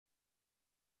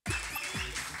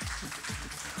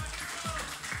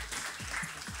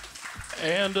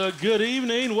And good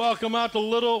evening. Welcome out to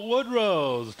Little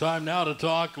Woodrow's. Time now to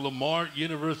talk Lamar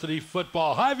University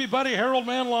football. Hi, everybody. Harold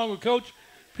Mann along with Coach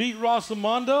Pete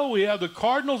Rossomando. We have the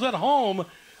Cardinals at home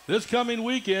this coming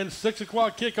weekend. 6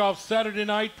 o'clock kickoff Saturday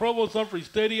night, Provost Humphrey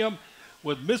Stadium,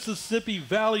 with Mississippi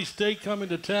Valley State coming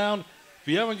to town. If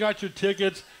you haven't got your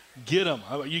tickets, get them.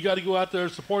 You got to go out there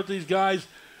and support these guys.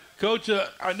 Coach,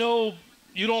 I know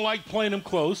you don't like playing them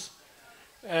close.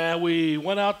 And we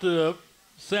went out to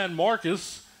San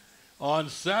Marcos on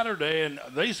Saturday, and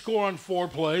they score on 4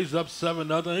 plays, up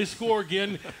 7-0. They score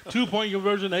again, 2-point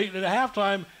conversion, 8, and at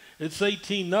halftime, it's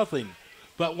 18-0.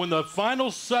 But when the final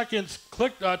seconds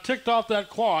ticked off that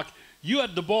clock, you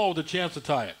had the ball with a chance to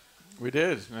tie it. We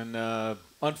did, and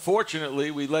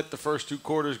unfortunately, we let the first 2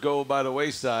 quarters go by the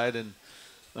wayside, and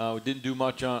we didn't do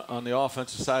much on the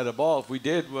offensive side of the ball. If we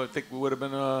did, well, I think we would have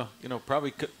been,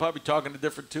 probably talking a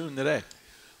different tune today.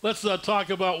 Let's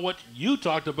talk about what you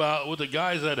talked about with the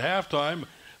guys at halftime.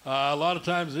 A lot of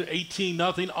times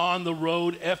 18-0 on the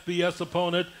road, FBS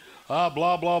opponent, blah,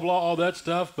 blah, blah, all that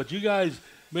stuff. But you guys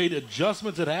made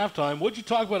adjustments at halftime. What did you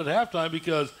talk about at halftime?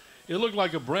 Because it looked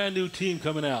like a brand-new team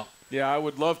coming out. Yeah, I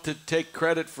would love to take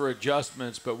credit for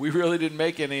adjustments, but we really didn't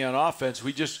make any on offense.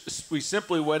 We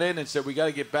simply went in and said we got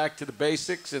to get back to the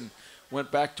basics and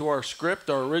went back to our script,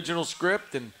 our original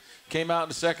script, and came out in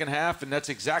the second half, and that's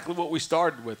exactly what we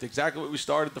started with, exactly what we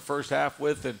started the first half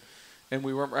with, and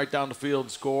we went right down the field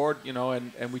and scored,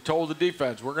 and we told the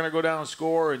defense, we're going to go down and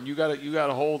score, and you got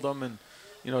to hold them, and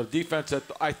the defense,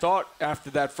 I thought after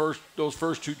those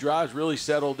first 2 drives really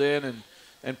settled in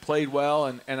and played well,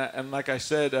 and like I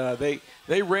said,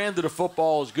 they ran to the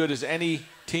football as good as any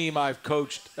team I've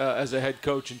coached as a head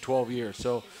coach in 12 years.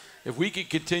 So if we can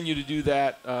continue to do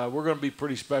that, we're going to be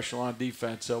pretty special on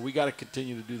defense. So we got to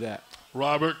continue to do that.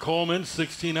 Robert Coleman,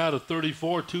 16 out of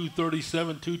 34,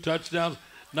 237, 2 touchdowns.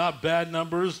 Not bad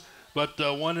numbers, but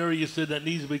one area you said that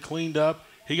needs to be cleaned up.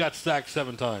 He got sacked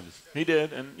 7 times. He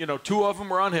did, and 2 of them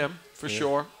were on him for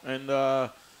sure, and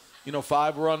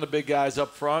 5 were on the big guys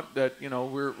up front that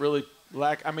we're really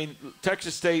lack. I mean,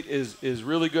 Texas State is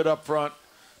really good up front.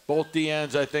 Both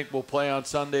DNs I think will play on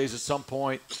Sundays at some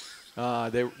point.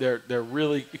 They're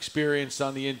really experienced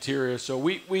on the interior, so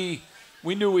we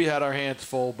knew we had our hands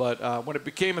full. But when it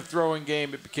became a throwing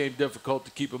game, it became difficult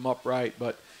to keep him upright.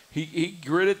 But he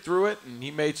gritted through it, and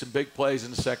he made some big plays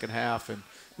in the second half, and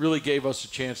really gave us a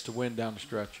chance to win down the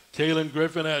stretch. Kalen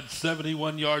Griffin had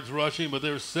 71 yards rushing, but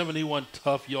there were 71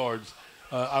 tough yards.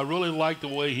 I really liked the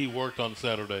way he worked on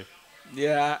Saturday.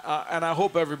 Yeah, and I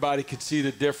hope everybody can see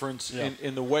the difference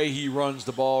in the way he runs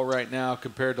the ball right now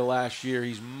compared to last year.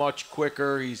 He's much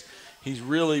quicker. He's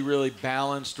really, really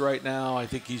balanced right now. I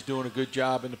think he's doing a good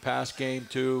job in the pass game,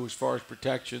 too, as far as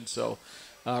protection. So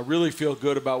really feel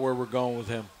good about where we're going with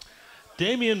him.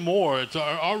 Damian Moore, it's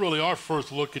our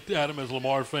first look at him as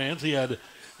Lamar fans. He had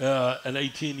an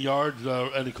 18 yards,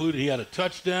 and included he had a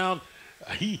touchdown.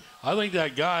 I think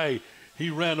that guy he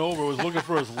ran over was looking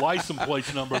for his license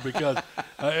plate number because,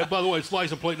 by the way, it's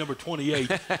license plate number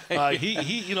 28.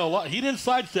 He didn't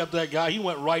sidestep that guy. He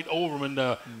went right over him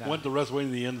and went the rest of the way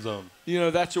into the end zone.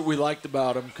 That's what we liked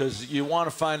about him because you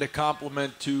want to find a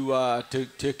compliment to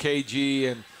KG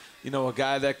and a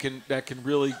guy that can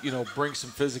really bring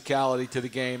some physicality to the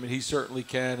game, and he certainly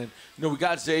can. And we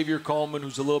got Xavier Coleman,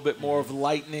 who's a little bit more of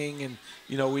lightning, and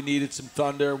we needed some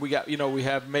thunder. We got we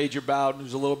have Major Bowden,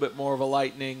 who's a little bit more of a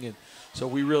lightning, and so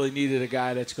we really needed a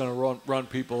guy that's going to run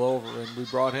people over, and we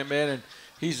brought him in, and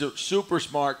he's a super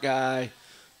smart guy,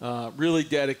 really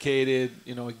dedicated.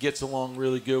 He gets along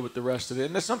really good with the rest of it.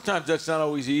 And sometimes that's not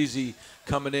always easy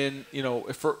coming in,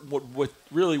 with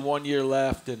really 1 year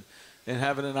left and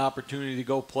having an opportunity to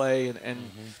go play.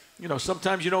 And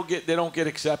sometimes they don't get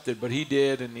accepted, but he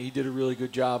did, and he did a really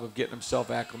good job of getting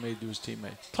himself acclimated to his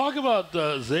teammates. Talk about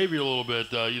Xavier a little bit.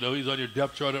 He's on your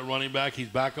depth chart at running back. He's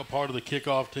backup part of the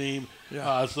kickoff team.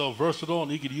 Yeah. So versatile,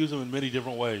 and you could use him in many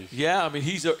different ways. Yeah, I mean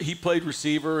he played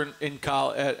receiver in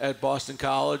college at Boston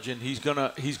College, and he's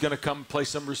gonna come play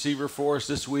some receiver for us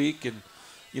this week. And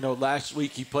last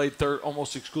week he played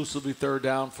almost exclusively third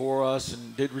down for us,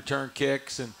 and did return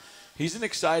kicks. And he's an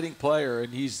exciting player,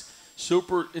 and he's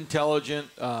super intelligent,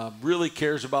 really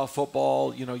cares about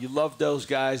football. You love those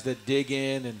guys that dig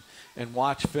in and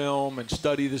watch film and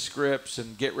study the scripts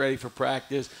and get ready for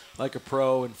practice like a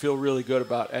pro and feel really good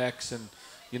about X. And,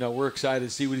 we're excited to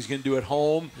see what he's going to do at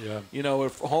home. Yeah.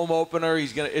 If home opener,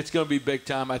 it's going to be big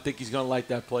time. I think he's going to light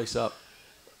that place up.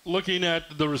 Looking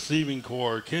at the receiving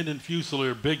core, Kendon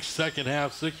Fusilier, big second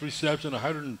half, 6 receptions,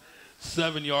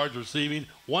 107 yards receiving,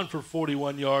 1 for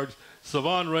 41 yards.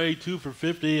 Savon Ray, 2 for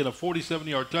 50 and a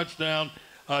 47-yard touchdown.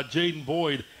 Jaden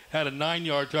Boyd had a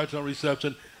 9-yard touchdown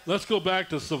reception. Let's go back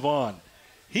to Savon.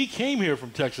 He came here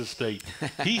from Texas State.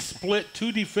 He split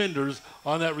 2 defenders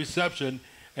on that reception,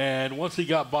 and once he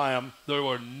got by him, there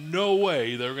were no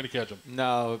way they were going to catch him.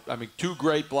 No, I mean, 2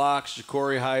 great blocks,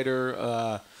 Ja'Cory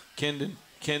Hyder,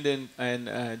 Kendon,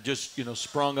 and just,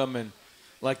 sprung him. And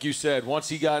like you said, once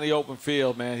he got in the open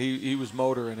field, man, he was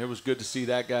motoring. It was good to see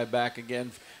that guy back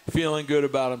again, feeling good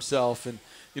about himself. And,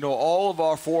 all of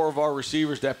our 4 of our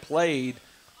receivers that played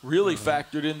really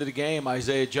factored into the game.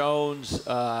 Isaiah Jones,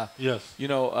 yes.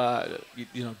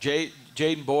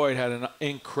 Jaden Boyd had an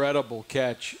incredible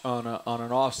catch on an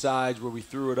offsides where we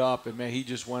threw it up, and man, he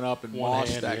just went up and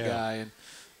mossed that guy,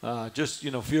 and just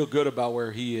feel good about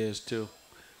where he is too.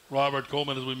 Robert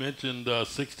Coleman, as we mentioned,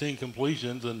 16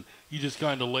 completions, and you just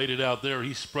kind of laid it out there.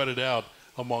 He spread it out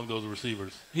among those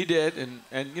receivers. He did, and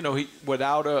he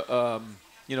without a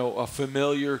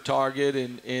familiar target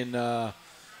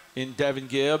in Devin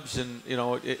Gibbs, and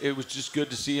it was just good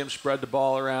to see him spread the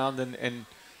ball around and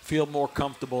feel more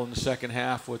comfortable in the second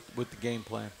half with the game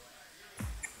plan.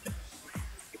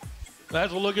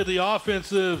 As we look at the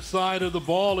offensive side of the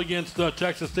ball against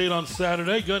Texas State on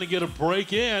Saturday, going to get a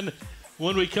break in.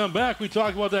 When we come back, we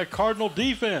talk about that Cardinal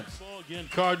defense. Well, again,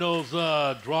 Cardinals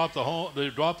dropped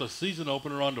the season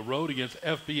opener on the road against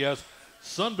FBS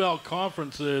Sunbelt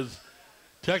Conference's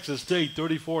Texas State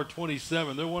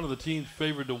 34-27. They're one of the teams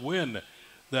favored to win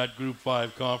that Group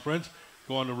 5 conference.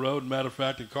 Go on the road. Matter of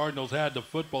fact, the Cardinals had the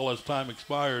football as time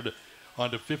expired on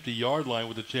the 50-yard line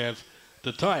with a chance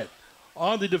to tie it.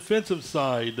 On the defensive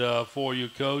side for you,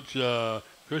 Coach,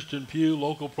 Christian Pugh,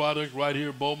 local product right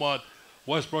here, Beaumont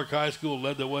Westbrook High School,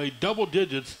 led the way, double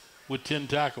digits with 10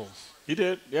 tackles. He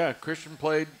did, yeah. Christian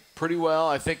played pretty well.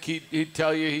 I think he'd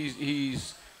tell you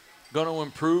he's going to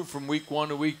improve from week 1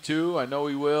 to week 2. I know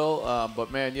he will.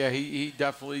 But, man, yeah, he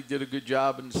definitely did a good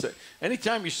job. And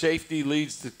anytime your safety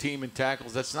leads the team in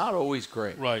tackles, that's not always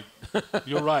great. Right.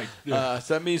 You're right. Yeah.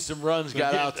 So that means some runs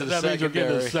got out to the secondary. That means you're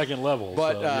getting to the second level.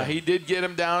 But he did get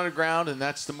him down on the ground, and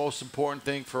that's the most important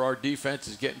thing for our defense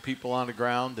is getting people on the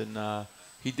ground. And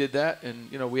he did that. And,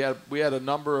 we had a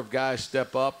number of guys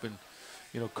step up. And,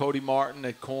 Cody Martin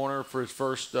at corner for his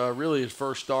first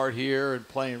start here and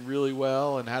playing really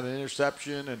well and had an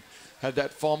interception and had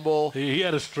that fumble. He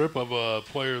had a strip of a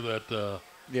player that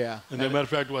yeah. And as a matter of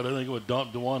fact, I think it was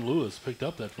Dewan Lewis picked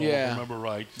up that fumble, if I remember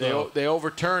right. So, they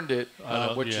overturned it,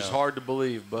 which is hard to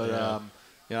believe. But,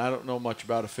 yeah. I don't know much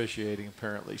about officiating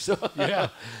apparently. So yeah.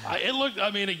 It looked,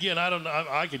 again,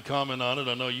 I could comment on it.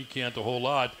 I know you can't a whole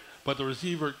lot. But the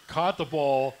receiver caught the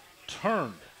ball,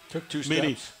 turned. Took 2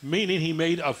 steps. Meaning he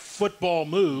made a football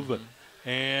move,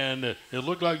 and it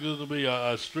looked like there would be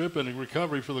a strip and a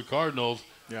recovery for the Cardinals.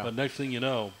 Yeah. But next thing you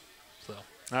know. So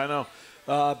I know.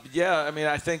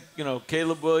 I think,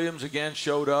 Caleb Williams, again,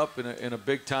 showed up in a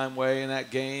big-time way in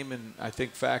that game and I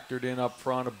think factored in up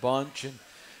front a bunch. And,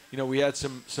 we had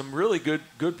some really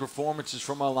good performances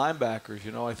from our linebackers.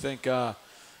 I think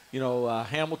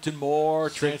Hamilton Moore,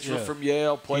 transfer from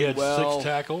Yale, played well. He had 6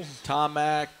 tackles.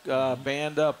 Tomac,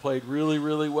 Banda played really,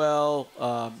 really well.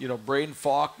 Braden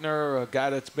Faulkner, a guy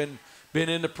that's been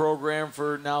in the program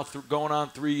for now going on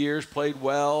 3 years, played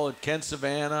well. And Ken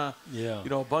Savannah,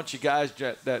 a bunch of guys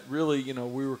that really,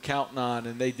 we were counting on,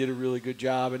 and they did a really good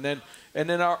job. And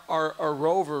then our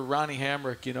rover, Ronnie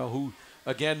Hamrick, who,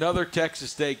 again, another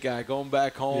Texas State guy going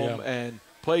back home and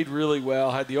played really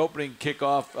well, had the opening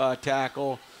kickoff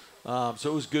tackle.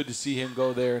 So it was good to see him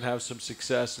go there and have some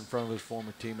success in front of his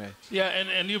former teammates. Yeah,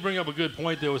 and you bring up a good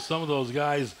point there with some of those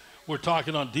guys. We're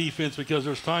talking on defense because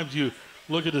there's times you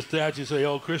look at the stats, you say,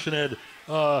 Christian had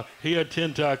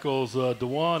 10 tackles,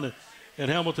 Dewan and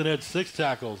Hamilton had 6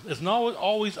 tackles. It's not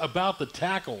always about the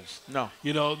tackles. No.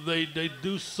 They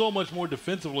do so much more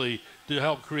defensively to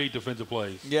help create defensive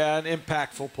plays. Yeah, and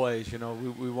impactful plays.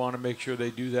 We want to make sure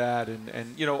they do that. And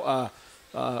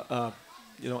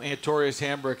Antorius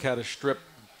Hambrick had a strip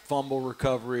fumble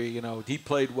recovery. He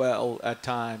played well at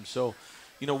times. So,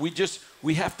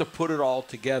 we have to put it all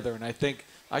together. And I think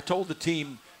I told the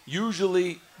team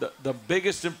usually the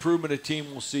biggest improvement a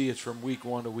team will see is from week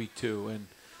 1 to week 2.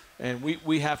 And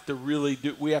we have to really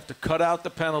we have to cut out the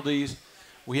penalties.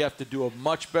 We have to do a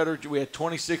much better. We had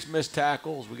 26 missed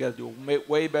tackles. We got to do a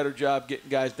way better job getting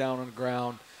guys down on the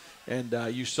ground. And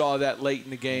you saw that late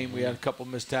in the game. We had a couple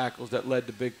missed tackles that led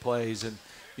to big plays. And,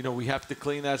 we have to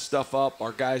clean that stuff up.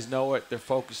 Our guys know it. They're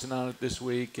focusing on it this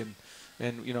week. And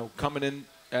coming in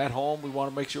at home, we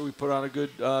want to make sure we put on a good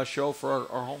show for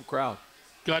our home crowd.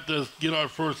 Got to get our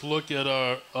first look at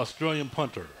our Australian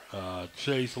punter,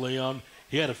 Chase Leon.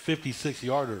 He had a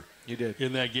 56-yarder. He did.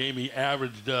 In that game. He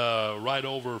averaged right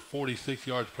over 46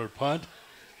 yards per punt.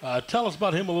 Tell us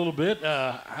about him a little bit.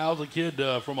 How the kid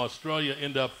from Australia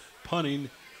end up punting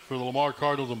for the Lamar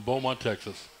Cardinals in Beaumont,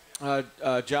 Texas?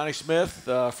 Johnny Smith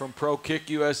from Pro Kick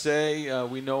USA.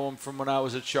 We know him from when I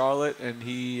was at Charlotte, and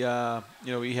he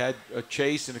had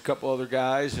Chase and a couple other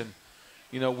guys, and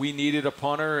we needed a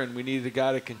punter and we needed a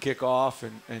guy that can kick off,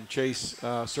 and Chase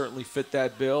certainly fit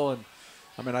that bill.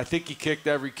 And I think he kicked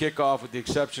every kickoff with the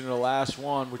exception of the last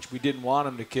one, which we didn't want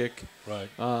him to kick, right,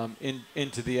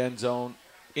 into the end zone.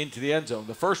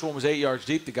 The first one was 8 yards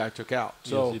deep. The guy took out.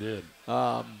 So, yes, he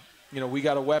did. We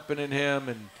got a weapon in him,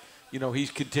 and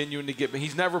he's continuing to get.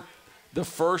 He's never. The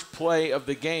first play of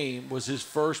the game was his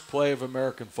first play of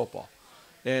American football,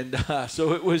 and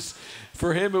so it was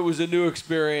for him. It was a new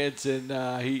experience,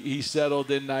 and he settled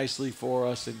in nicely for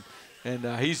us, and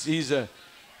he's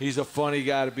a funny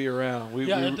guy to be around.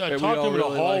 I talked to him in the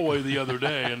hallway the other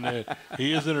day, and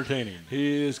he is entertaining.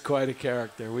 He is quite a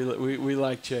character. We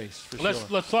like Chase.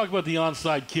 Let's talk about the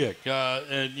onside kick,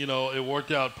 and it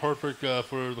worked out perfect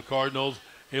for the Cardinals,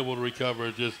 able to recover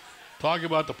it. Just talk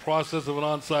about the process of an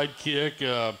onside kick.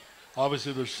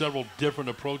 Obviously, there's several different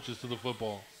approaches to the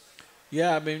football.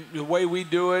 Yeah, the way we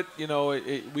do it,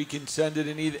 we can send it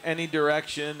in any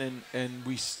direction, and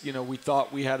we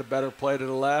thought we had a better play to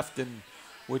the left, and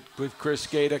with Chris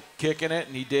Skata kicking it,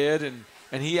 and he did,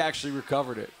 and he actually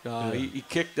recovered it. He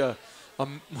kicked it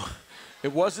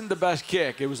wasn't the best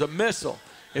kick. It was a missile.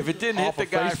 If it didn't hit the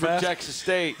guy from Texas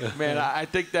State, man, I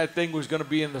think that thing was going to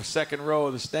be in the second row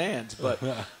of the stands. But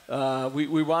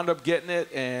we wound up getting it,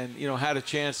 and had a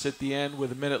chance at the end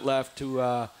with a minute left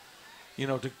to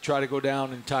try to go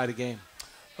down and tie the game.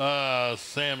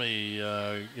 Sammy,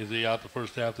 is he out the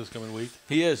first half this coming week?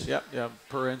 He is, yep,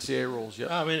 per NCAA rules, yep.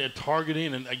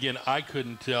 Targeting, and again, I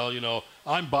couldn't tell.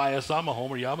 I'm biased. I'm a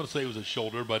homer. Yeah, I'm going to say it was a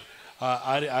shoulder, but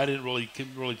I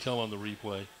couldn't really tell on the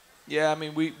replay. Yeah,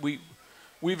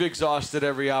 we've exhausted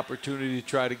every opportunity to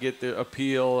try to get the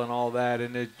appeal and all that,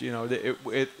 and it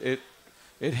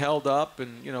held up,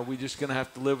 and we're just going to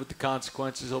have to live with the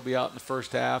consequences. He'll be out in the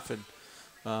first half, and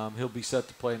he'll be set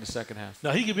to play in the second half. Now,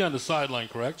 he could be on the sideline,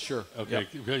 correct? Sure. Okay.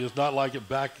 Yep. It's not like it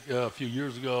back a few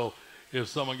years ago. If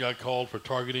someone got called for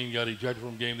targeting, got ejected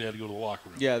from the game, they had to go to the locker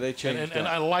room. Yeah, they changed and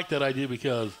I like that idea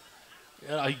because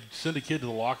I send a kid to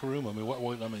the locker room.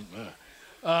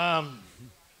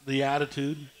 The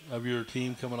attitude of your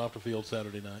team coming off the field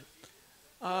Saturday night?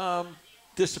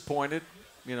 Disappointed.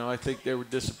 I think they were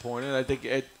disappointed. I think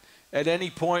at any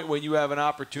point when you have an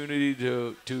opportunity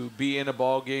to be in a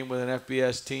ball game with an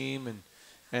FBS team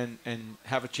and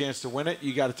have a chance to win it,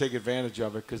 you got to take advantage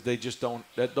of it because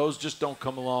those just don't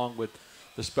come along with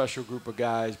the special group of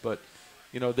guys. But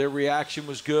their reaction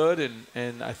was good,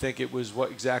 and I think it was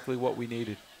exactly what we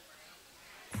needed.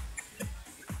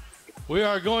 We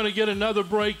are going to get another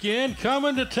break in.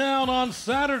 Coming to town on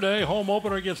Saturday, home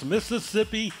opener against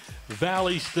Mississippi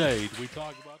Valley State. We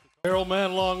talk about Harold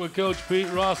Mann along with Coach Pete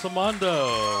Rossomando.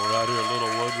 We're out here at Little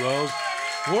Woodrow's.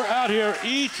 We're out here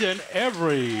each and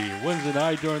every Wednesday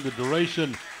night during the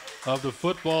duration of the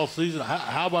football season.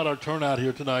 How about our turnout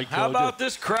here tonight, Coach? How about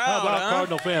this crowd, How about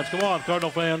Cardinal fans? Come on,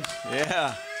 Cardinal fans.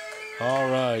 Yeah. All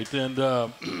right. And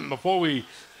before we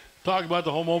talk about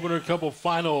the home opener, a couple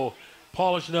final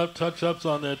polishing up, touch-ups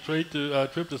on that trip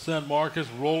to San Marcos,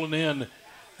 rolling in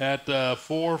at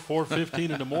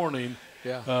 4:15 in the morning.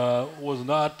 Yeah. Was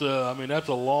not, that's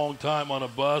a long time on a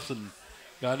bus, and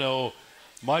I know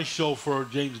my chauffeur,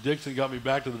 James Dixon, got me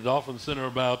back to the Dolphin Center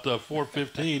about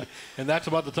 4:15, and that's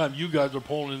about the time you guys are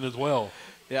pulling in as well.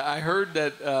 Yeah, I heard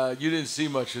that you didn't see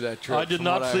much of that trip. I did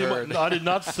not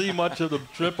see much of the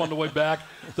trip on the way back.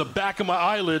 The back of my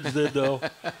eyelids did, though.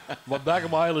 My back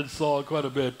of my eyelids saw quite a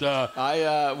bit.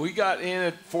 We got in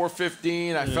at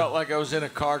 4:15. I felt like I was in a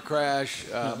car crash.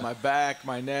 My back,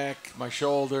 my neck, my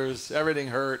shoulders, everything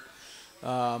hurt.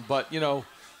 But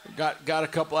got a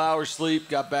couple hours sleep.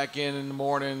 Got back in the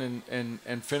morning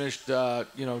and finished.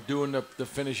 Doing the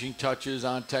finishing touches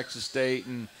on Texas State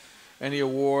and any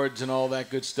awards and all that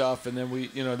good stuff, and then we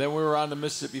were on to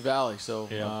Mississippi Valley, so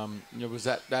it was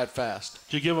that fast.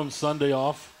 Did you give them Sunday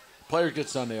off? Players get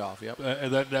Sunday off, yep.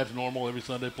 And that's normal. Every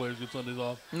Sunday, players get Sundays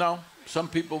off. No, some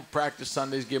people practice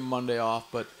Sundays, give them Monday off,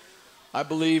 but I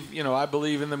believe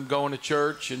in them going to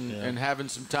church and having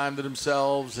some time to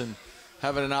themselves and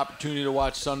having an opportunity to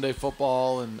watch Sunday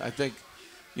football. And I think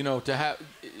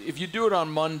if you do it on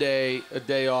Monday, a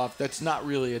day off, that's not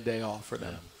really a day off for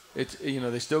them. It's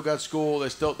they still got school. They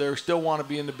still want to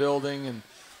be in the building, and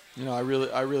I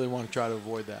really want to try to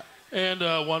avoid that. And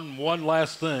one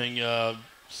last thing,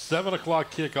 7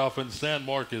 o'clock kickoff in San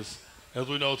Marcos. As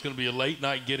we know, it's going to be a late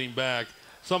night getting back.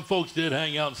 Some folks did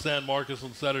hang out in San Marcos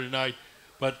on Saturday night,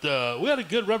 But we had a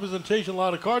good representation, a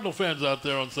lot of Cardinal fans out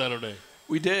there on Saturday.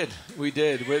 We did.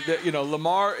 You know,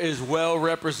 Lamar is well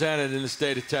represented in the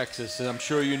state of Texas, and I'm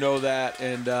sure you know that.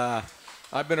 And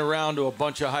I've been around to a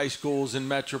bunch of high schools in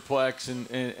Metroplex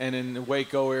and in the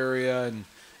Waco area, and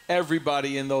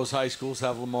everybody in those high schools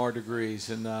have Lamar degrees.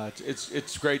 And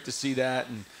it's great to see that,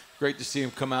 and great to see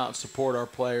them come out and support our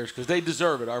players because they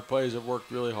deserve it. Our players have worked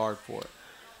really hard for it.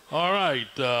 All right,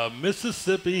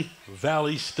 Mississippi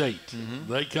Valley State.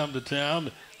 Mm-hmm. They come to town.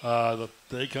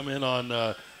 They come in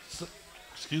on,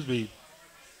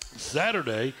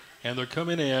 Saturday, and they're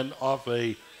coming in off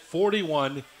a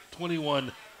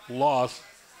 41-21 loss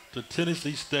to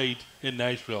Tennessee State in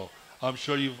Nashville. I'm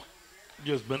sure you've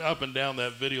just been up and down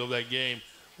that video of that game.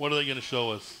 What are they going to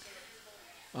show us?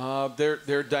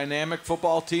 They're a dynamic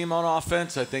football team on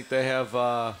offense. I think they have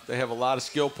a lot of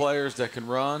skill players that can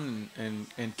run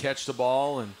and catch the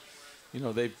ball. And you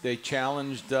know they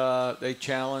challenged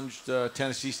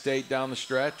Tennessee State down the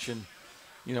stretch. And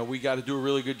you know we got to do a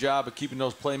really good job of keeping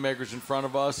those playmakers in front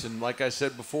of us. And like I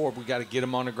said before, we got to get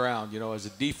them on the ground. You know, as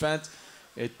a defense,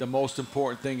 the most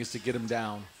important thing is to get them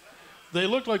down. They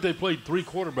looked like they played three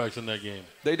quarterbacks in that game.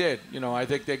 They did. You know, I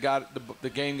think they got the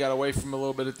game got away from them a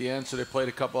little bit at the end, so they played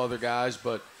a couple other guys.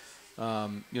 But,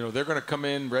 you know, they're going to come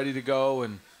in ready to go.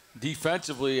 And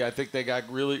defensively, I think they got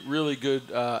really, really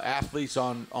good athletes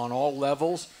on all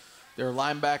levels. Their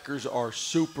linebackers are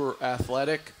super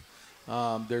athletic.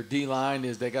 Their D-line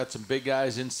they got some big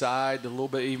guys inside, a little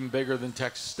bit even bigger than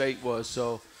Texas State was.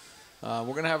 So, we're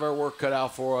going to have our work cut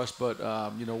out for us, but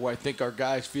you know, I think our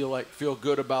guys feel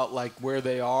good about like where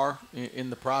they are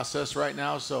in the process right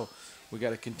now. So we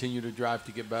got to continue to drive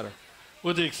to get better.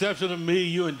 With the exception of me,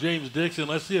 you, and James Dixon,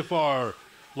 let's see if our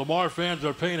Lamar fans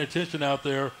are paying attention out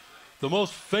there. The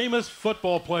most famous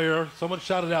football player, someone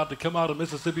shouted out to come out of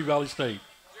Mississippi Valley State.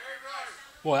 Jerry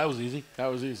Rice. Well, that was easy. That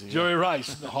was easy. Jerry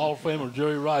Rice, the Hall of Famer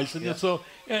Jerry Rice, and yeah. so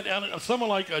and someone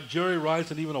like Jerry Rice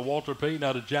and even a Walter Payton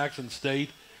out of Jackson State.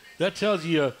 That tells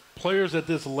you players at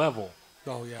this level,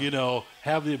 you know,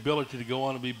 have the ability to go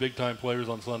on and be big-time players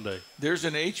on Sunday. There's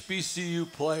an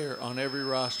HBCU player on every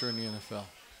roster in the NFL.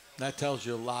 That tells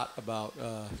you a lot about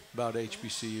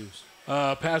HBCUs.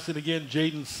 Passing again,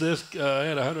 Jaden Sisk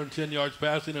had 110 yards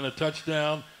passing and a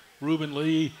touchdown. Reuben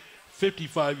Lee,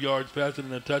 55 yards passing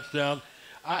and a touchdown.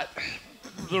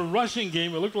 The rushing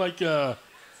game, it looked like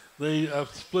they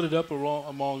split it up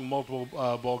among multiple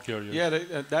ball carriers.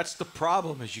 Yeah, that's the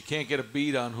problem is you can't get a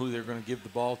beat on who they're going to give the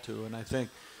ball to. And I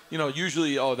think, you know,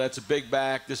 usually, that's a big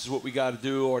back. This is what we got to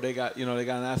do. Or they got an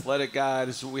athletic guy.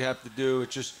 This is what we have to do.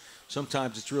 It's just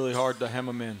sometimes it's really hard to hem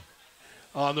them in.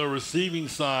 On the receiving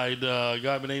side, a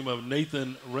guy by the name of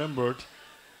Nathan Rembert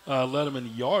led him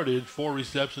in yardage, 4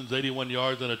 receptions, 81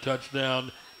 yards and a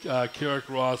touchdown. Carrick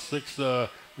Ross, 6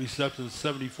 receptions,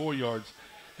 74 yards.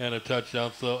 And a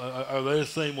touchdown. So are they the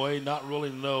same way? Not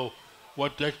really know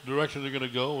what direction they're going to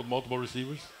go with multiple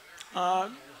receivers?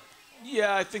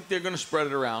 Yeah, I think they're going to spread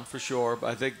it around for sure. But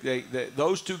I think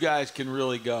those two guys can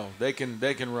really go. They can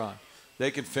run. They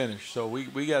can finish. So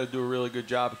we got to do a really good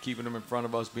job of keeping them in front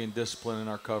of us, being disciplined in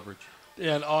our coverage.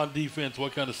 And on defense,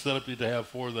 what kind of setup do you have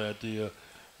for that? Do you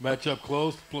match up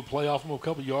close, play off them a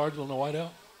couple yards on the wideout?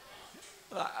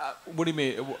 What do you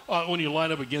mean? When you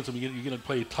line up against them, you're going to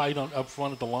play tight up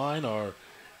front at the line, or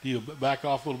do you back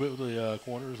off a little bit with the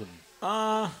corners?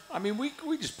 I mean, we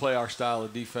just play our style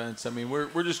of defense. I mean,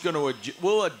 we're just going to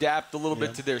we'll adapt a little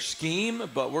bit to their scheme,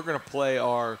 but we're going to play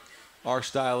our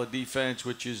style of defense,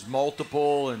 which is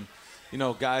multiple, and you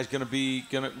know, guys we're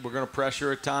going to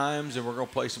pressure at times, and we're going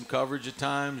to play some coverage at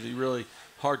times. It's really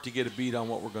hard to get a beat on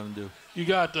what we're going to do. You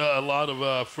got a lot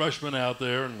of freshmen out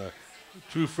there, and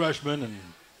true freshmen, and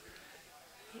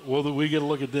well, we get a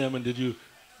look at them. And did you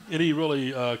any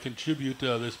really contribute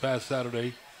this past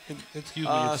Saturday? Excuse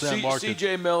me, it's Sam Martin.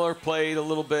 C.J. Miller played a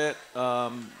little bit,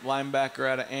 linebacker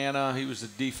out of Anna. He was the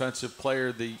defensive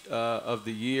player of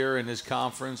the year in his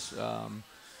conference. Going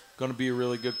to be a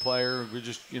really good player. We're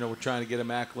just, we're trying to get him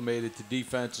acclimated to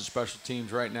defense and special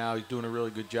teams right now. He's doing a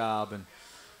really good job. And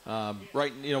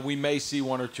we may see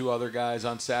one or two other guys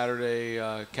on Saturday,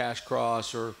 Cash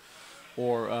Cross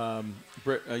or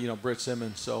Britt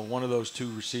Simmons. So one of those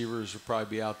two receivers will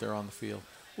probably be out there on the field.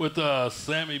 With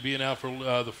Sammy being out for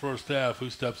the first half, who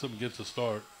steps up and gets the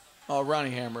start?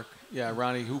 Ronnie Hamrick. Yeah,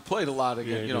 Ronnie, who played a lot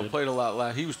again. Played a lot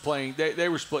last. He was playing. They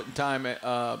were splitting time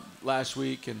last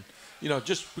week, and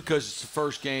just because it's the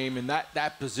first game and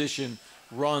that position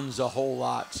runs a whole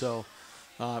lot. So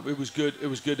it was good. It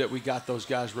was good that we got those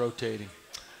guys rotating.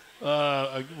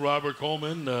 Robert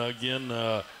Coleman again.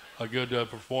 A good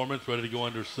performance, ready to go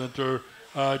under center.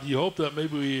 Do you hope that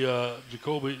maybe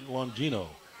Jacoby Longino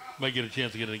might get a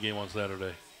chance to get in the game on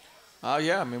Saturday?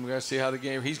 Yeah, I mean, we got to see how the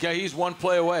game. He's one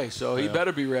play away, so he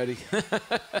better be ready.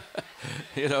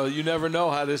 You never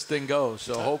know how this thing goes.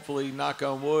 So hopefully, knock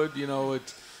on wood,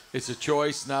 it's a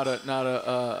choice, not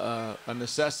a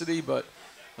necessity. But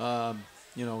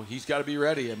he's got to be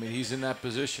ready. I mean, he's in that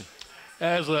position.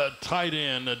 As a tight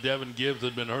end, Devin Gibbs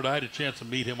had been hurt. I had a chance to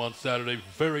meet him on Saturday.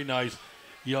 Very nice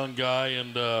young guy,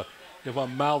 and if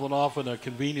I'm mouthing off in a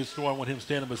convenience store, I want him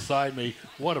standing beside me.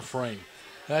 What a frame.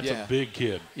 That's a big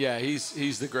kid. Yeah,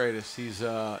 he's the greatest. He's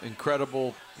an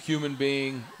incredible human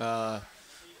being,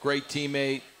 great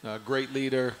teammate, great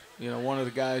leader. One of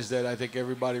the guys that I think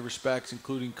everybody respects,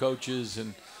 including coaches.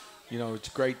 And, it's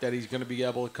great that he's going to be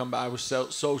able to come back. I was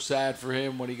so sad for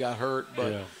him when he got hurt.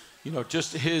 But,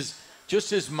 just his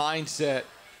mindset,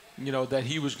 that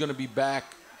he was going to be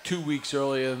back 2 weeks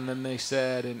earlier than they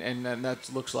said. And that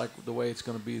looks like the way it's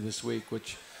going to be this week,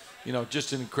 which –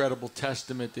 just an incredible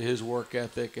testament to his work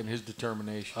ethic and his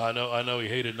determination. I know he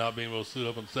hated not being able to suit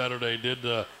up on Saturday. Did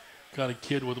kind of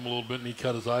kid with him a little bit, and he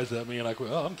cut his eyes at me, and I go,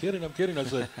 "Oh, I'm kidding." I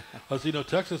said,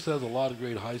 Texas has a lot of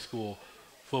great high school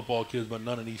football kids, but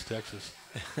none in East Texas.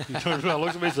 He turns around,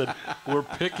 looks at me, and said, "We're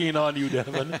picking on you,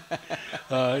 Devin."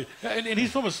 And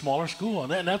he's from a smaller school,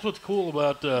 and that's what's cool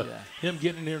about him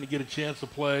getting in here and to get a chance to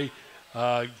play.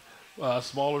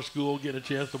 Smaller school, getting a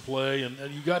chance to play, and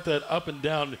you got that up and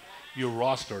down your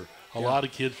roster. A lot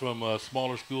of kids from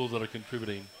smaller schools that are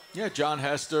contributing. Yeah, John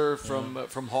Hester from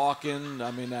Hawken.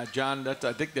 I mean, John, I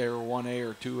think they were 1A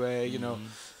or 2A.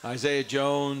 Isaiah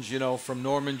Jones, from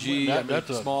Norman G. That's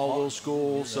a small little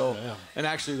school. And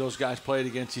actually, those guys played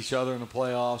against each other in the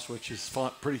playoffs, which is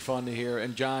pretty fun to hear.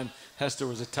 And John Hester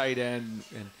was a tight end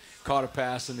and caught a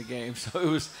pass in the game. So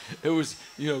it was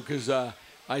because.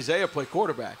 Isaiah played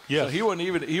quarterback. Yes. So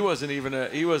he wasn't even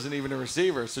a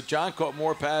receiver. So John caught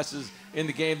more passes in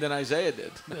the game than Isaiah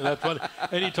did. That's funny.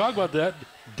 And you talk about that.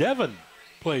 Devin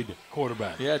played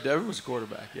quarterback. Yeah, Devin was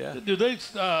quarterback. Yeah. Do they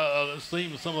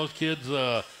see some of those kids?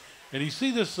 And you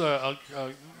see this a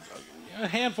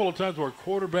handful of times where a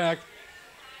quarterback,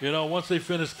 once they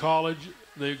finish college,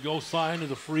 they go sign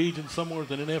as a free agent somewhere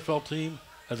with an NFL team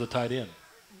as a tight end.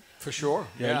 For sure.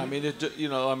 Yeah. I mean,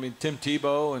 Tim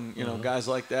Tebow and, guys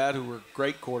like that who were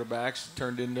great quarterbacks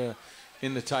turned into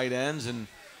tight ends. And,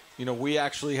 we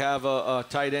actually have a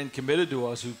tight end committed to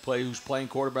us who's playing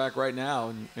quarterback right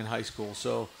now in high school.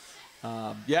 So,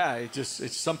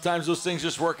 it's sometimes those things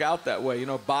just work out that way.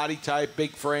 Body type,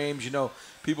 big frames,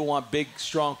 people want big,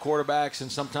 strong quarterbacks.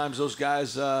 And sometimes those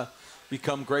guys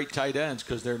become great tight ends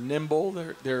because they're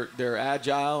nimble, they're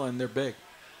agile, and they're big.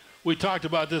 We talked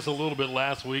about this a little bit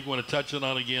last week. Want to touch it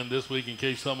on again this week in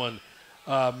case someone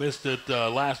missed it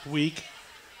last week.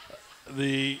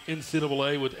 The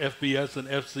NCAA with FBS and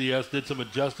FCS did some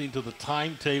adjusting to the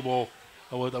timetable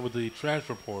with the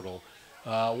transfer portal.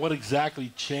 What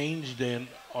exactly changed, and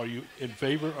are you in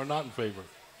favor or not in favor?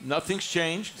 Nothing's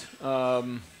changed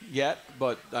yet,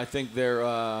 but I think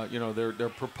they're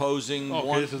proposing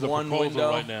one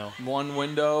window right now. One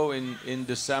window in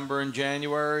December and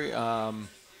January.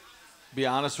 Be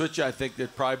honest with you, I think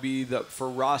that'd probably be for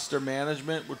roster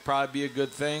management would probably be a good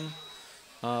thing.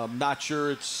 Not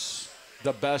sure it's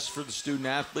the best for the student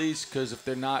athletes because if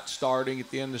they're not starting at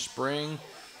the end of spring,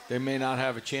 they may not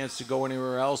have a chance to go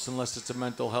anywhere else unless it's a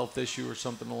mental health issue or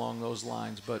something along those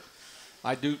lines. But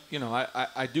I do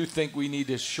think we need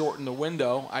to shorten the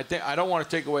window. I don't want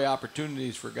to take away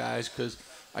opportunities for guys because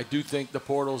I do think the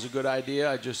portal is a good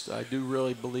idea. I do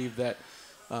really believe that.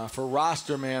 For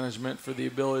roster management, for the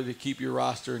ability to keep your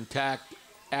roster intact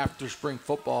after spring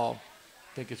football,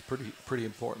 I think it's pretty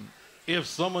important. If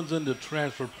someone's in the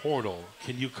transfer portal,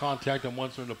 can you contact them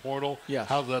once they're in the portal? Yes.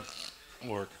 How does that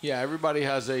work? Yeah, everybody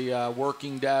has a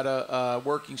working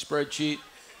spreadsheet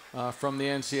from the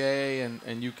NCAA,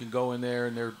 and you can go in there,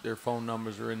 and their phone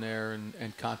numbers are in there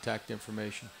and contact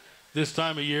information. This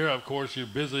time of year, of course, you're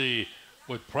busy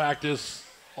with practice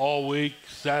all week,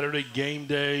 Saturday game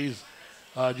days.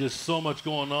 Just so much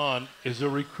going on. Is there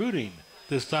recruiting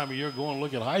this time of year going to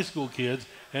look at high school kids?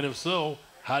 And if so,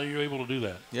 how are you able to do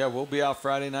that? Yeah, we'll be out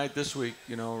Friday night this week,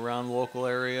 around the local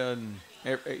area. And,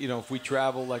 if we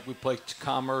travel, like we play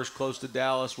Commerce close to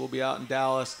Dallas, we'll be out in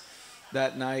Dallas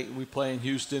that night. We play in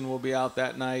Houston, we'll be out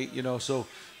that night. So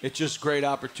it's just great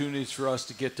opportunities for us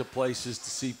to get to places to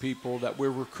see people that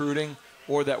we're recruiting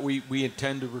or that we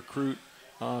intend to recruit.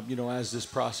 As this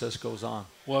process goes on.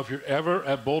 Well, if you're ever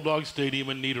at Bulldog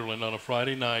Stadium in Nederland on a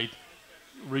Friday night,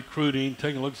 recruiting,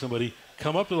 taking a look at somebody,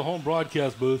 come up to the home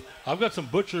broadcast booth. I've got some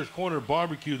Butcher's Corner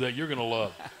barbecue that you're going to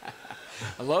love.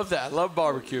 I love that. I love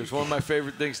barbecue. It's one of my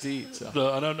favorite things to eat.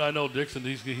 So. I know Dixon,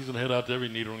 he's going to head out to every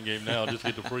Needle game now just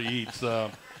to get the free eats.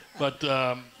 But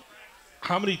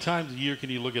how many times a year can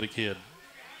you look at a kid?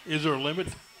 Is there a limit?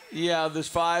 Yeah, there's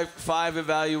five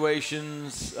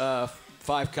evaluations,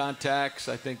 5 contacts.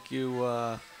 I think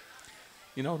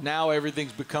now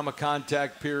everything's become a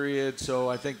contact period. So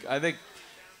I think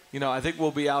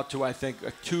we'll be out to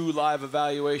 2 live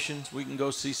evaluations. We can go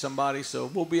see somebody.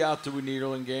 So we'll be out to a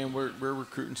Needle game. We're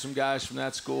recruiting some guys from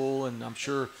that school, and I'm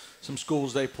sure some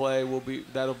schools they play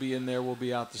that'll be in there. We'll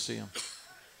be out to see them.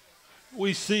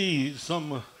 We see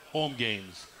some home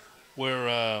games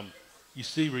where you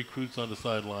see recruits on the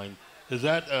sideline. Is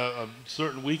that a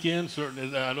certain weekend?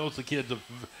 I know it's the kid's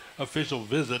official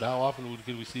visit. How often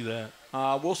can we see that?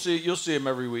 We'll see. You'll see them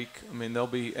every week. I mean, they'll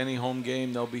be any home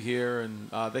game. They'll be here, and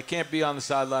they can't be on the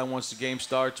sideline once the game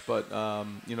starts. But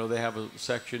they have a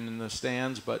section in the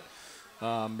stands. But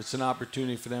it's an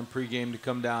opportunity for them pregame to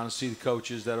come down and see the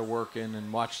coaches that are working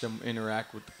and watch them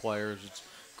interact with the players. It's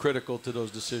critical to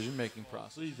those decision-making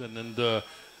processes. And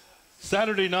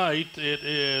Saturday night, it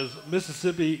is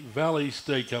Mississippi Valley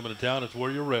State coming to town. It's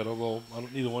Where You're Red, although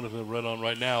neither one of them have red on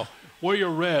right now. Where You're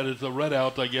Red is a red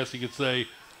out, I guess you could say,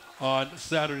 on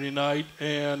Saturday night.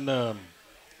 And a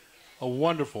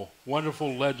wonderful,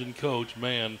 wonderful legend coach,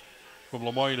 Mann, from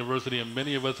Lamar University. And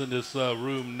many of us in this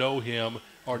room know him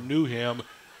or knew him,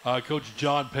 Coach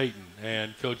John Payton.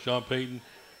 And Coach John Payton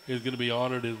is going to be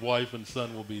honored. His wife and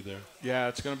son will be there. Yeah,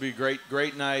 it's going to be a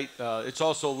great night. It's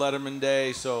also Letterman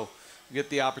Day, so we get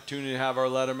the opportunity to have our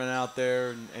Letterman out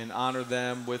there and honor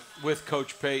them with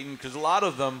Coach Payton, because a lot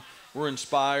of them were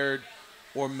inspired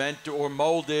or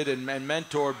molded and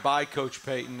mentored by Coach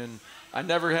Payton. And I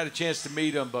never had a chance to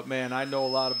meet him, but, man, I know a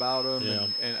lot about him. Yeah.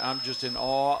 And I'm just in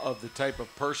awe of the type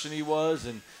of person he was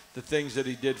and the things that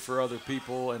he did for other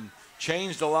people and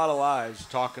changed a lot of lives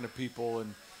talking to people.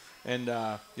 And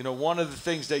one of the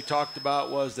things they talked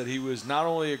about was that he was not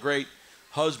only a great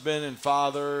husband and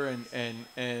father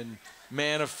and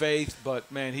man of faith,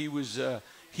 but, man, he was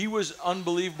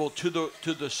unbelievable to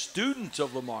the students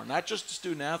of Lamar, not just the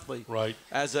student athlete. Right.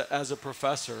 As a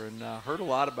professor, and heard a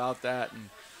lot about that, and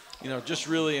just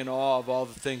really in awe of all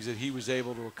the things that he was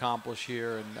able to accomplish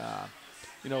here, and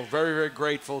very, very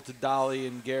grateful to Dolly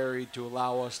and Gary to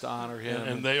allow us to honor him.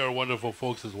 And they are wonderful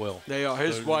folks as well. They are.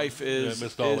 His wife is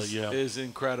Miss Dolly, is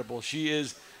incredible. She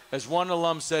is, as one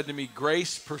alum said to me,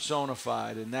 grace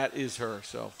personified, and that is her.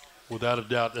 So, without a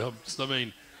doubt.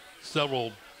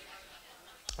 Several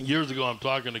years ago, I'm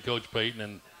talking to Coach Payton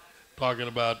and talking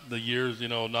about the years,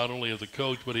 not only as a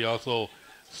coach, but he also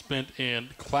spent in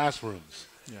classrooms.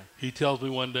 Yeah. He tells me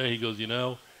one day, he goes,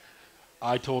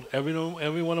 I told every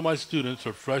one of my students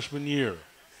their freshman year,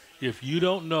 if you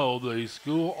don't know the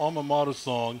school alma mater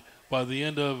song by the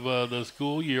end of the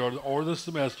school year or the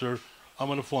semester, I'm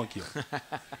going to flunk you.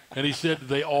 And he said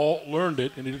they all learned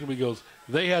it, and he looked at me and goes,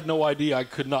 they had no idea I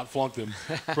could not flunk them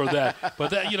for that.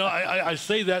 But that, I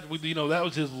say that with, that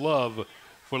was his love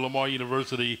for Lamar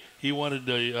University. He wanted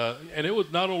to, and it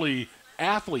was not only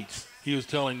athletes he was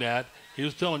telling that, he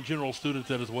was telling general students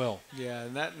that as well. Yeah,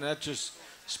 and that just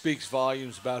speaks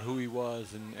volumes about who he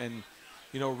was, and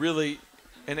really,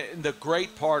 and the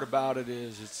great part about it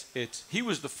is he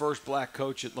was the first black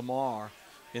coach at Lamar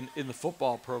in the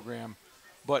football program,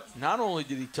 but not only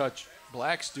did he touch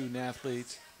black student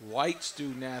athletes, white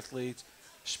student athletes,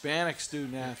 Hispanic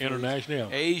student athletes, international,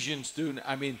 Asian student.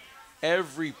 I mean,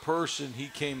 every person he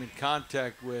came in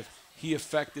contact with, he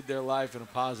affected their life in a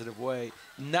positive way.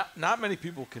 Not many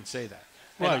people can say that.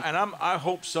 Right. And I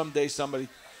hope someday somebody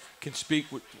can speak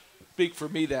for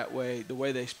me that way, the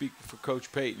way they speak for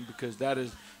Coach Payton, because that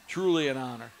is truly an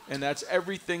honor. And that's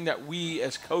everything that we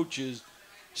as coaches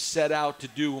set out to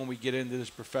do when we get into this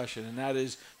profession, and that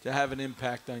is to have an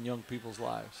impact on young people's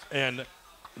lives. And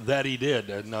that he did.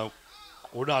 And now,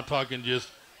 we're not talking just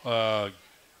former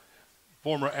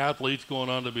athletes going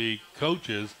on to be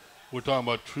coaches. We're talking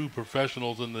about true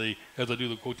professionals in the, as I do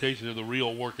the quotation, of the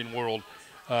real working world.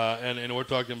 And we're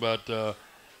talking about,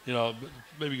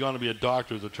 maybe going to be a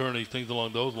doctors, attorneys, things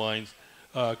along those lines.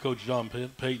 Coach John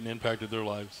Payton impacted their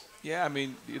lives. Yeah, I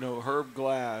mean, Herb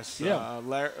Glass, yeah.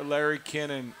 Larry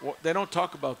Kinnan. They don't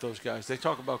talk about those guys. They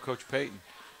talk about Coach Payton.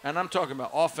 And I'm talking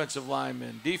about offensive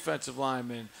linemen, defensive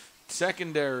linemen,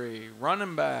 secondary,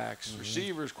 running backs,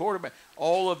 receivers, quarterback.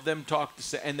 All of them talk the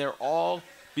same, and they're all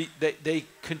they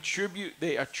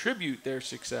attribute their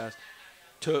success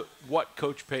to what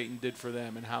Coach Payton did for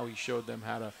them and how he showed them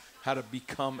how to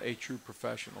become a true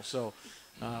professional. So,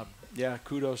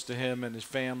 kudos to him and his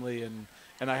family. And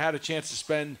I had a chance to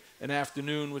spend an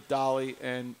afternoon with Dolly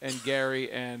and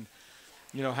Gary, and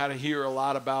had to hear a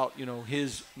lot about,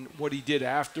 what he did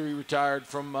after he retired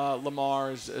from Lamar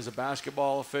as a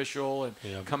basketball official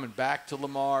and coming back to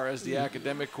Lamar as the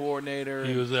academic coordinator.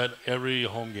 He was at every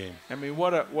home game. I mean,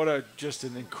 what a just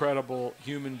an incredible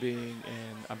human being,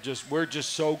 and we're just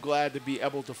so glad to be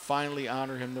able to finally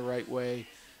honor him the right way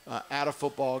at a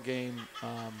football game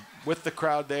with the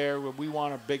crowd there. We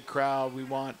want a big crowd. We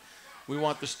want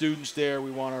the students there.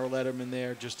 We want our lettermen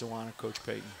there just to honor Coach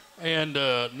Payton. And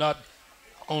not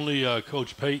only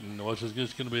Coach Payton, which is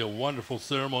just going to be a wonderful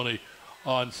ceremony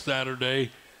on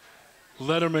Saturday,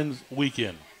 Letterman's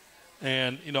Weekend.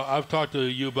 And, I've talked to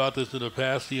you about this in the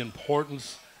past, the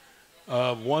importance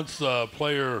of once a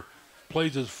player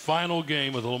plays his final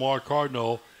game with the Lamar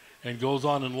Cardinal and goes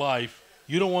on in life,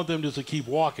 you don't want them just to keep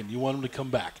walking. You want them to come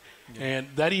back. Yeah. And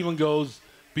that even goes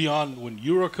beyond when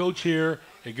you were a coach here.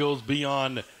 It goes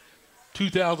beyond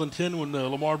 2010 when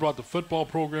Lamar brought the football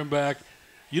program back.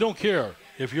 You don't care.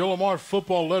 If you're a Lamar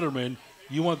football letterman,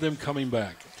 you want them coming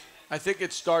back. I think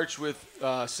it starts with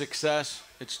success.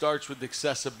 It starts with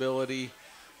accessibility.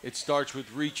 It starts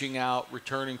with reaching out,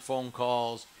 returning phone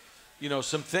calls.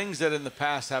 Some things that in the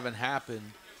past haven't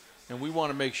happened, and we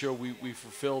want to make sure we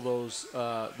fulfill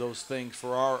those things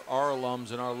for our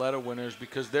alums and our letter winners,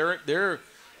 because they're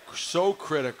so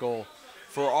critical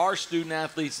for our student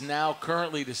athletes now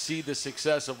currently to see the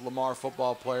success of Lamar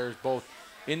football players, both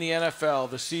in the NFL,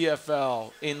 the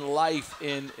CFL, in life,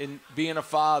 in being a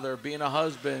father, being a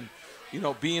husband,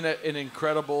 being an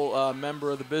incredible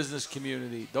member of the business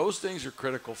community. Those things are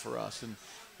critical for us, and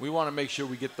we want to make sure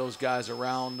we get those guys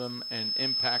around them and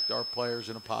impact our players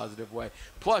in a positive way.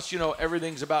 Plus,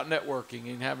 everything's about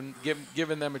networking and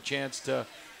giving them a chance to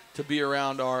be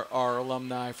around our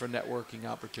alumni for networking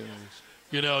opportunities.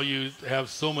 You have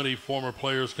so many former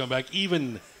players come back,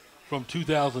 even from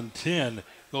 2010,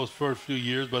 those first few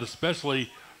years, but especially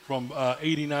from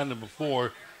 89 and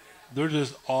before. They're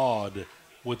just awed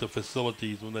with the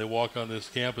facilities when they walk on this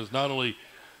campus. Not only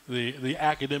the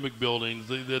academic buildings,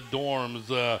 the dorms,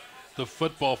 the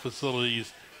football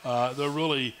facilities. They're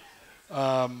really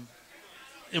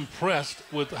impressed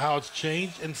with how it's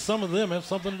changed, and some of them have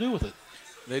something to do with it.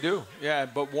 They do, yeah.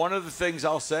 But one of the things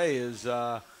I'll say is,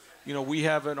 we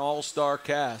have an all-star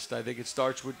cast. I think it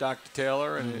starts with Dr.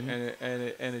 Taylor,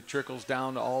 and it trickles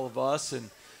down to all of us.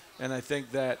 And I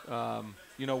think that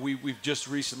we've just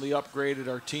recently upgraded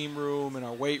our team room and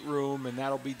our weight room, and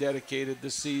that'll be dedicated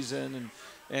this season.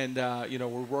 And we're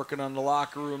working on the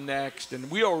locker room next.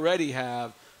 And we already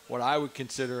have what I would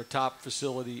consider a top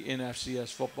facility in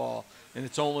FCS football, and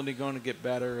it's only going to get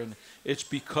better. And it's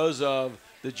because of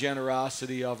the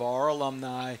generosity of our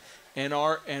alumni and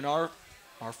our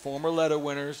former letter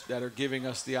winners that are giving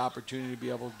us the opportunity to be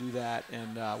able to do that,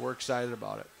 and we're excited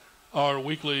about it. Our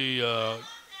weekly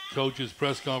coaches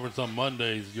press conference on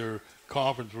Mondays, your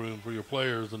conference room for your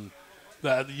players, and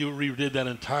that you redid that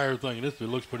entire thing. It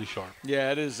looks pretty sharp.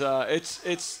 Yeah, it is.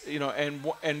 It's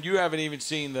and you haven't even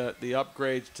seen the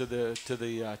upgrades to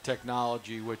the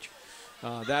technology, which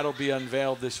that'll be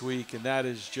unveiled this week, and that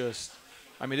is just,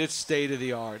 it's state of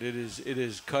the art. It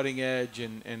is cutting edge,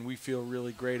 and we feel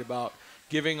really great about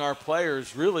giving our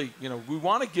players really, we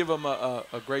want to give them a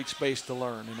great space to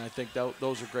learn, and I think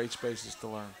those are great spaces to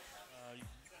learn.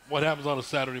 What happens on a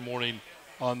Saturday morning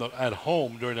at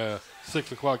home during a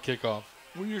 6 o'clock kickoff?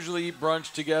 We usually eat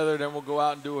brunch together, then we'll go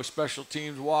out and do a special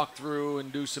teams walkthrough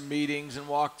and do some meetings and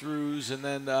walkthroughs, and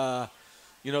then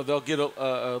they'll get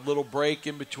a little break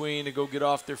in between to go get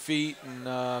off their feet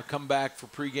and come back for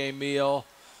pregame meal,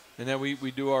 and then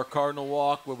we do our Cardinal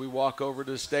walk where we walk over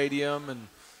to the stadium and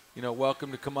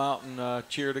welcome to come out and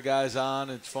cheer the guys on.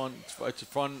 It's fun. It's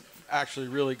fun, actually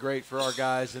really great for our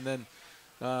guys. And then,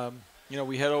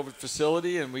 we head over to the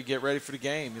facility and we get ready for the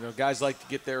game. Guys like to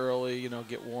get there early,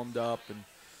 get warmed up. And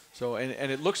so,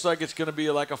 and it looks like it's going to be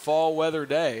like a fall weather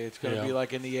day. It's going to be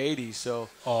like in the 80s. So.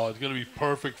 Oh, it's going to be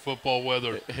perfect football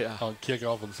weather on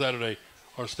kickoff on Saturday.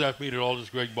 Our staff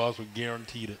meteorologist, Greg Bosswood,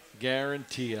 guaranteed it.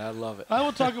 Guaranteed. I love it. I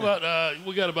will talk about,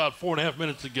 we got about 4.5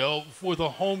 minutes to go. For the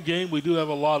home game, we do have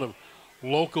a lot of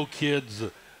local kids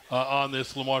on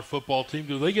this Lamar football team.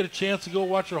 Do they get a chance to go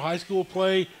watch their high school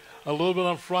play a little bit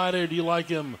on Friday, or do you like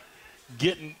them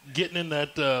getting in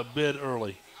that bed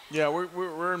early? Yeah,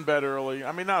 we're in bed early.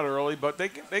 Not early, but they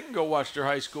can go watch their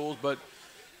high schools. But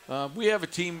we have a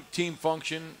team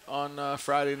function on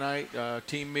Friday night,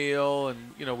 team meal,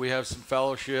 and we have some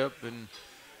fellowship, and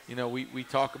we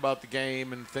talk about the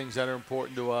game and things that are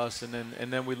important to us, and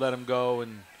then we let them go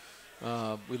and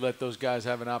we let those guys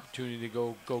have an opportunity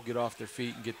to go get off their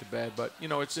feet and get to bed. But,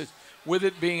 it's with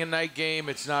it being a night game,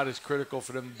 it's not as critical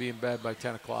for them to be in bed by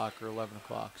 10 o'clock or 11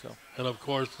 o'clock. So. And, of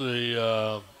course,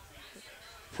 the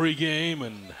pregame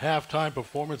and halftime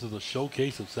performance is a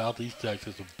showcase of Southeast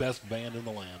Texas, the best band in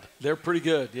the land. They're pretty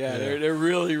good. Yeah. They're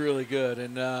really, really good.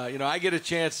 And, I get a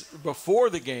chance before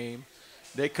the game.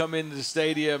 They come into the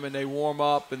stadium and they warm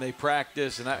up and they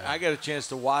practice. And I got a chance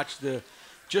to watch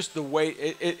just the way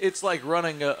it's like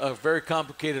running a very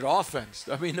complicated offense.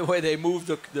 I mean, the way they move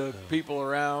the people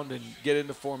around and get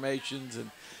into formations. And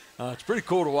it's pretty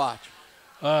cool to watch.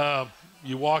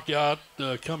 You walk out,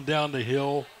 come down the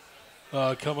hill,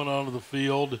 coming onto the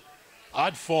field,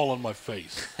 I'd fall on my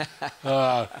face.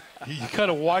 You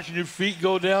kind of watching your feet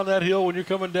go down that hill when you're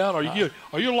coming down.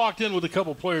 Are you locked in with a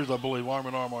couple players, I believe, arm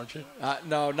in arm, aren't you?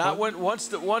 No, not once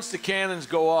the cannons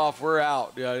go off, we're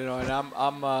out. And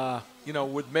I'm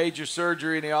with major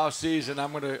surgery in the off season,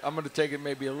 I'm gonna take it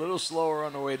maybe a little slower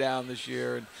on the way down this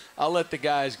year, and I'll let the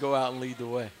guys go out and lead the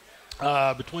way.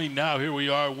 Between now, here we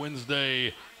are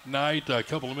Wednesday night, a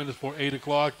couple of minutes before 8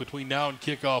 o'clock. Between now and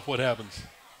kickoff, what happens?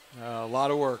 A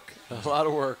lot of work.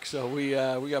 So we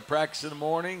got practice in the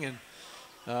morning,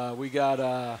 and we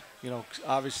got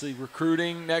obviously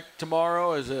recruiting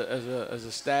tomorrow as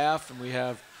a staff, and we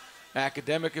have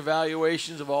academic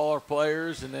evaluations of all our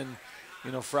players, and then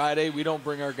Friday we don't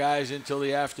bring our guys in until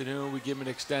the afternoon. We give them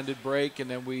an extended break, and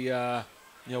then we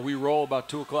roll about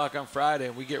 2 o'clock on Friday,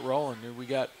 and we get rolling. And we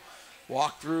got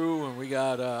walkthrough, and we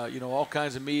got all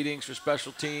kinds of meetings for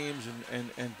special teams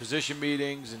and position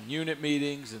meetings and unit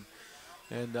meetings,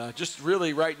 and just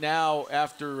really right now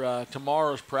after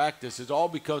tomorrow's practice, it all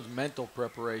becomes mental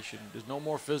preparation. There's no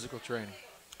more physical training.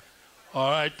 All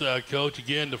right, Coach,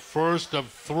 again, the first of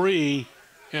 3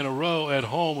 in a row at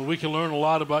home, and we can learn a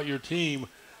lot about your team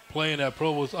playing at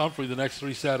Provost Humphrey the next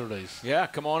 3 Saturdays. Yeah,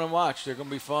 come on and watch. They're going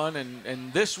to be fun.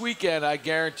 And this weekend, I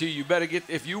guarantee you better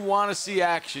if you want to see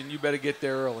action, you better get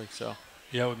there early. So.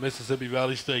 Yeah, with Mississippi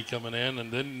Valley State coming in.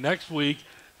 And then next week,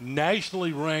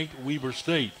 nationally ranked Weber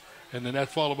State. And then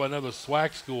that's followed by another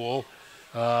SWAC school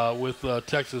with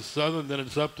Texas Southern. Then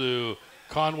it's up to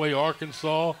Conway,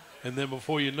 Arkansas. And then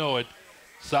before you know it,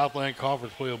 Southland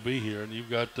Conference play will be here. And you've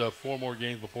got 4 more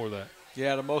games before that.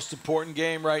 Yeah, the most important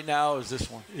game right now is this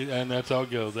one. And that's how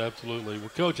it goes, absolutely. Well,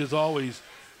 Coach, as always,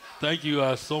 thank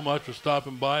you so much for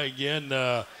stopping by again.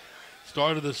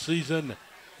 Started the season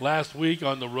last week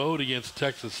on the road against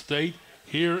Texas State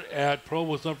here at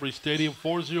Provost Humphrey Stadium,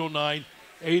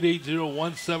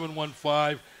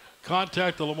 409-880-1715.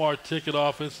 Contact the Lamar ticket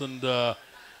office and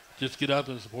just get out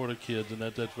there and support our kids, and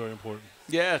that's very important.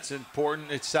 Yeah, it's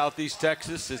important. It's Southeast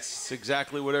Texas. It's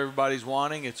exactly what everybody's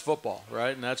wanting. It's football,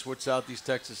 right? And that's what Southeast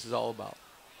Texas is all about.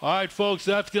 All right, folks,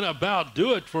 that's going to about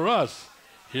do it for us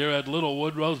here at Little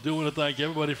Woodrow's. Do want to thank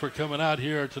everybody for coming out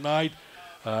here tonight.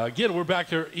 Again, we're back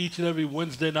here each and every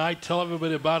Wednesday night. Tell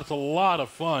everybody about it. It's a lot of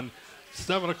fun.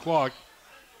 7 o'clock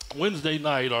Wednesday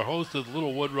night. Our host is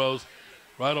Little Woodrow's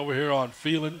right over here on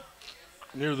Phelan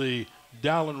near the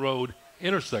Dowling Road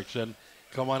intersection.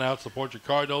 Come on out, support your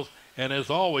Cardinals. And as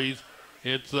always,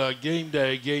 it's game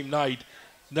day, game night.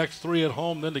 Next 3 at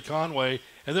home, then to Conway.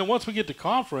 And then once we get to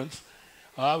conference,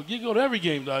 you go to every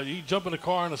game. You jump in a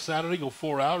car on a Saturday, go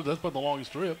 4 hours. That's about the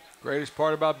longest trip. Greatest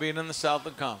part about being in the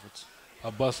Southland Conference.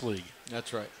 A bus league.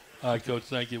 That's right. All right, Coach,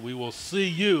 thank you. We will see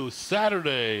you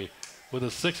Saturday with a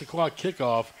 6 o'clock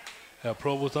kickoff at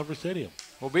Provost Humphrey Stadium.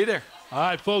 We'll be there. All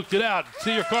right, folks, get out.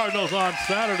 See your Cardinals on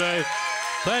Saturday.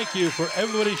 Thank you for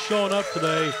everybody showing up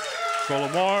today for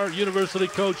Lamar University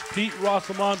Coach Pete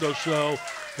Rossomando show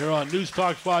here on News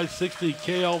Talk 560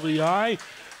 KLVI.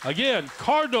 Again,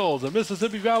 Cardinals and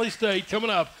Mississippi Valley State coming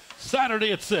up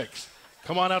Saturday at 6.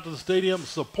 Come on out to the stadium,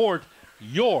 support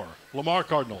your Lamar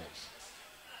Cardinals.